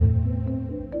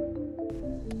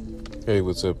Hey,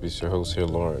 what's up? It's your host here,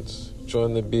 Lawrence.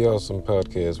 Join the Be Awesome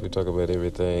podcast. We talk about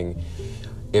everything,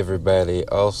 everybody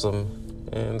awesome,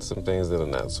 and some things that are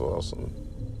not so awesome.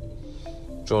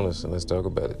 Join us and let's talk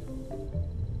about it.